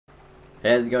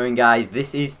Hey, how's it going, guys?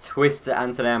 This is Twister,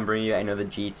 and today I'm bringing you another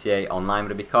GTA Online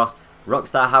video because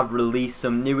Rockstar have released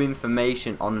some new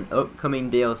information on an upcoming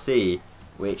DLC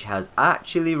which has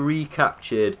actually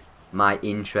recaptured my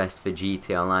interest for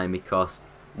GTA Online, because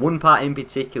one part in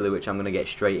particular, which I'm going to get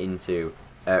straight into,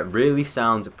 really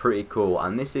sounds pretty cool,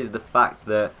 and this is the fact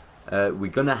that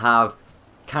we're going to have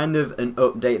kind of an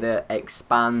update that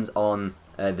expands on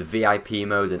the VIP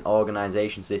modes and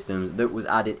organization systems that was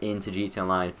added into GTA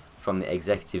Online from the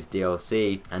Executives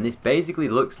DLC. And this basically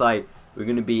looks like we're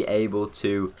going to be able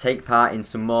to take part in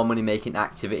some more money making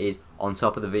activities on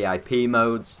top of the VIP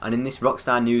modes. And in this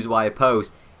Rockstar Newswire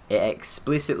post, it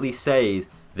explicitly says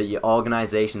that your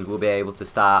organizations will be able to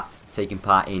start taking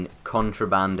part in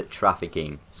contraband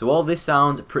trafficking. So all this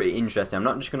sounds pretty interesting. I'm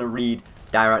not just going to read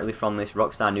directly from this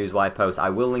Rockstar Newswire post. I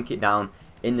will link it down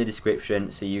in the description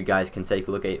so you guys can take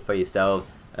a look at it for yourselves.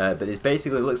 But this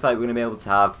basically looks like we're going to be able to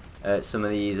have some of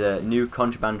these new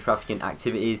contraband trafficking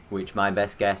activities, which my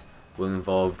best guess will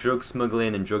involve drug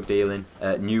smuggling and drug dealing,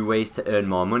 new ways to earn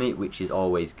more money, which is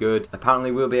always good.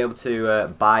 Apparently we'll be able to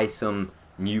buy some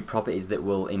new properties that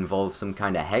will involve some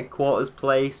kind of headquarters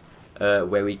place,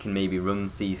 where we can maybe run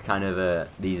these kind of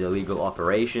these illegal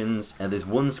operations. There's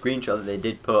one screenshot that they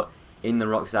did put in the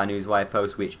Rockstar Newswire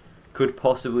post which could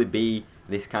possibly be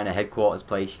this kind of headquarters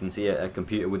place. You can see a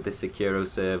computer with the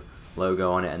SecuroServe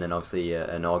logo on it, and then obviously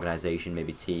an organization,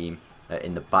 maybe team,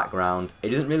 in the background. It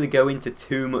doesn't really go into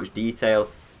too much detail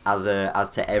as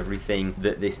to everything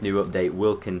that this new update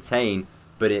will contain,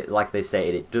 but it, like they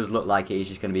stated, it does look like it is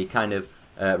just going to be kind of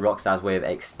Rockstar's way of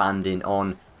expanding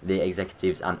on the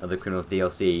Executives and Other Criminals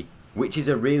DLC, which is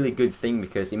a really good thing,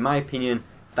 because in my opinion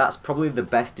that's probably the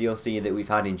best DLC that we've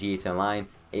had in GTA Online.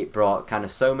 It brought kind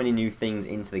of so many new things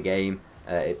into the game.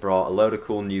 It brought a load of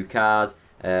cool new cars.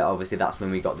 Obviously that's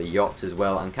when we got the yachts as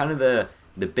well, and kind of the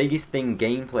biggest thing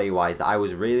gameplay wise that I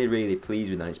was really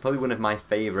pleased with, and it's probably one of my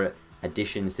favourite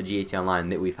additions to GTA Online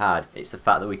that we've had. It's the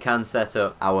fact that we can set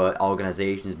up our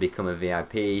organisations, become a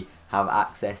VIP, have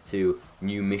access to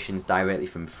new missions directly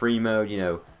from free mode. You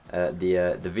know,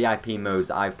 the VIP modes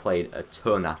I've played a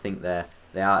ton. I think they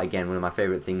are again one of my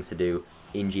favourite things to do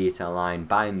in GTA Online.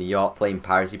 Buying the yacht, playing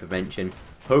piracy prevention.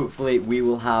 Hopefully we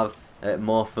will have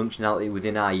more functionality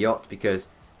within our yacht, because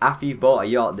after you've bought a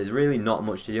yacht there's really not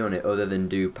much to do on it other than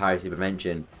do piracy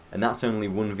prevention, and that's only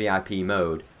one VIP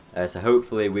mode. So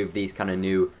hopefully with these kind of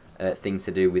new things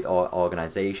to do with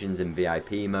organisations and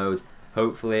VIP modes,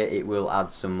 hopefully it will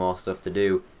add some more stuff to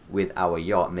do with our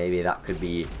yacht. Maybe that could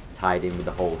be tied in with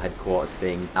the whole headquarters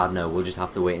thing. I don't know, we'll just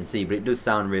have to wait and see, but it does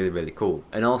sound really cool.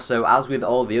 And also, as with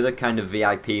all the other kind of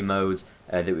VIP modes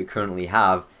that we currently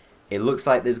have, it looks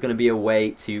like there's going to be a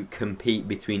way to compete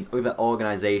between other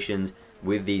organisations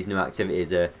with these new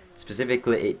activities.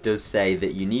 Specifically, it does say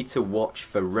that you need to watch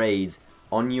for raids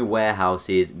on your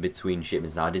warehouses between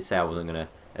shipments. Now, I did say I wasn't going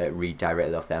to read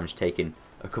directly off there. I'm just taking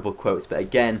a couple quotes. But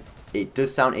again, it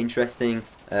does sound interesting.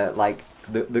 Like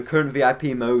the current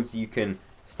VIP modes, you can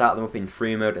start them up in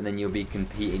free mode, and then you'll be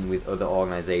competing with other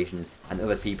organisations and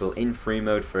other people in free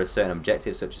mode for a certain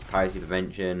objective, such as piracy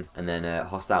prevention, and then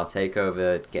hostile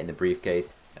takeover, getting the briefcase.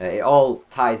 It all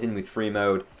ties in with free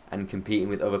mode and competing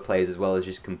with other players, as well as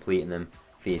just completing them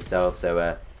for yourself.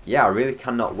 So yeah, I really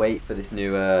cannot wait for this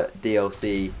new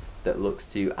DLC that looks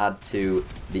to add to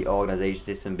the organisation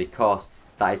system, because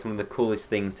that is one of the coolest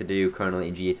things to do currently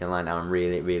in GTA Online, and I'm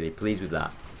really pleased with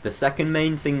that. The second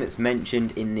main thing that's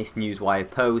mentioned in this Newswire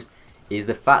post is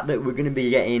the fact that we're going to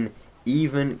be getting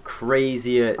even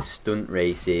crazier stunt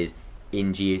races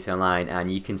in GTA Online,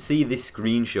 and you can see this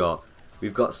screenshot.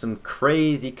 We've got some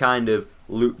crazy kind of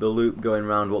loop-the-loop going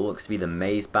around what looks to be the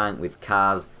maze bank, with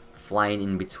cars flying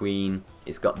in between.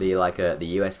 It's got the the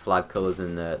US flag colours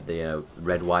and the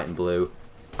red, white and blue,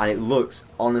 and it looks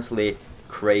honestly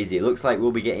crazy. It looks like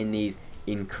we'll be getting these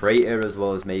in Crater, as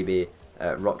well as maybe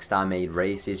Rockstar made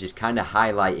races, just kind of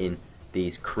highlighting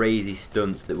these crazy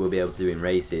stunts that we'll be able to do in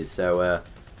races. So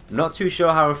not too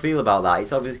sure how I feel about that.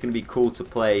 It's obviously going to be cool to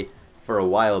play for a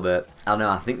while, but I don't know,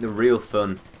 I think the real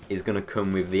fun is going to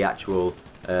come with the actual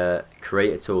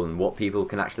creator tool and what people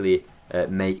can actually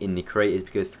make in the creators,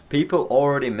 because people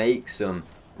already make some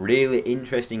really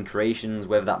interesting creations,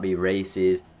 whether that be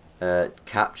races,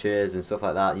 captures and stuff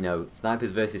like that. You know, Snipers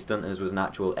versus Stunters was an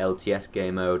actual LTS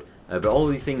game mode. But all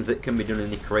these things that can be done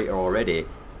in the creator already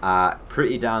are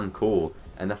pretty damn cool,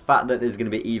 and the fact that there's going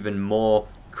to be even more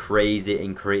crazy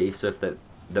and creative stuff that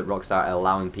Rockstar are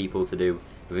allowing people to do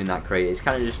within that creator, it's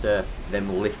kind of just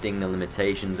them lifting the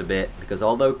limitations a bit, because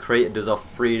although creator does offer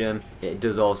freedom, it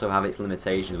does also have its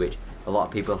limitations, which a lot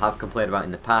of people have complained about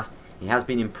in the past. It has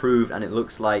been improved, and it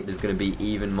looks like there's going to be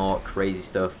even more crazy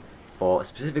stuff for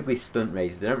specifically stunt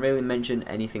races. They don't really mention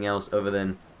anything else other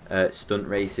than stunt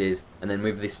races, and then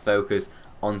with this focus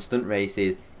on stunt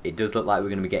races, it does look like we're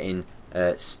going to be getting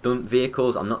stunt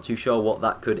vehicles. I'm not too sure what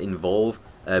that could involve,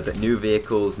 but new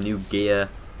vehicles, new gear,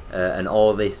 and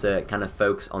all this kind of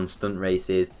focus on stunt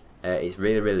races is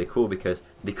really cool, because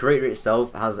the creator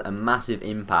itself has a massive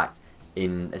impact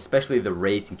in especially the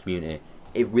racing community.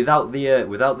 If without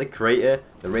the creator,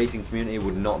 the racing community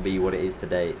would not be what it is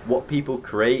today. What people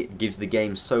create gives the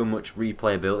game so much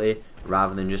replayability,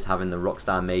 rather than just having the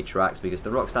Rockstar made tracks, because the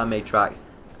Rockstar made tracks,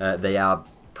 they are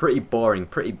pretty boring,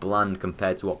 pretty bland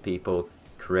compared to what people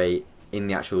create in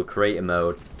the actual creator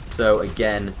mode. So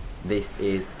again, this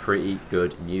is pretty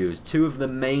good news. Two of the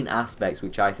main aspects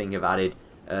which I think have added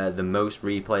the most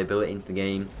replayability into the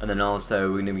game, and then also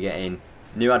we're going to be getting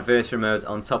new adversary modes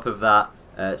on top of that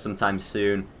sometime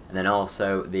soon, and then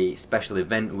also the special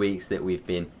event weeks that we've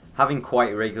been having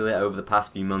quite regularly over the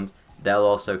past few months. They'll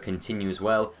also continue as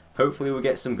well. Hopefully we'll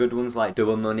get some good ones like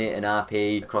double money and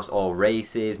RP across all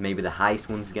races, maybe the heist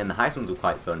ones again. The heist ones were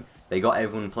quite fun. They got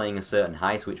everyone playing a certain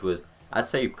heist, which was, I'd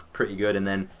say, pretty good, and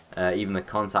then even the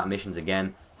contact missions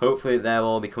again. Hopefully they'll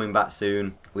all be coming back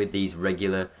soon with these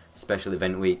regular special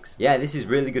event weeks. Yeah, this is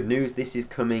really good news. This is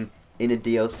coming in a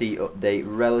DLC update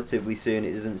relatively soon.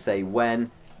 It doesn't say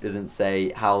when, it doesn't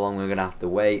say how long we're going to have to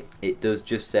wait. It does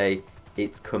just say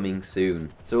it's coming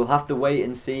soon. So we'll have to wait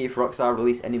and see if Rockstar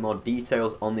release any more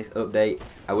details on this update.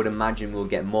 I would imagine we'll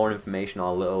get more information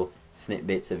or little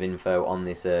snippets of info on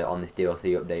this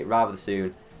DLC update rather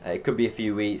soon. It could be a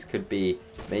few weeks, could be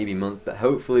maybe months, but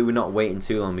hopefully we're not waiting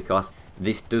too long, because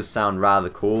this does sound rather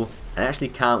cool. And I actually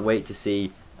can't wait to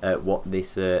see what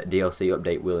this DLC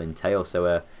update will entail.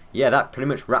 So yeah, that pretty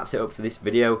much wraps it up for this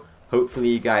video. Hopefully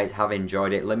you guys have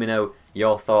enjoyed it. Let me know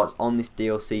your thoughts on this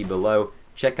DLC below.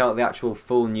 Check out the actual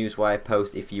full newswire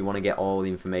post if you want to get all the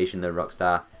information that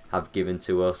Rockstar have given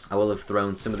to us. I will have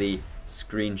thrown some of the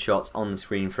screenshots on the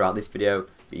screen throughout this video,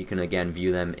 but you can again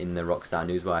view them in the Rockstar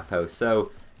newswire post.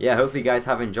 So yeah, hopefully you guys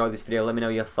have enjoyed this video. Let me know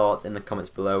your thoughts in the comments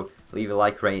below. Leave a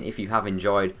like rating if you have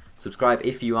enjoyed. Subscribe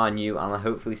if you are new, and I'll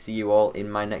hopefully see you all in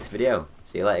my next video.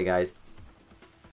 See you later, guys.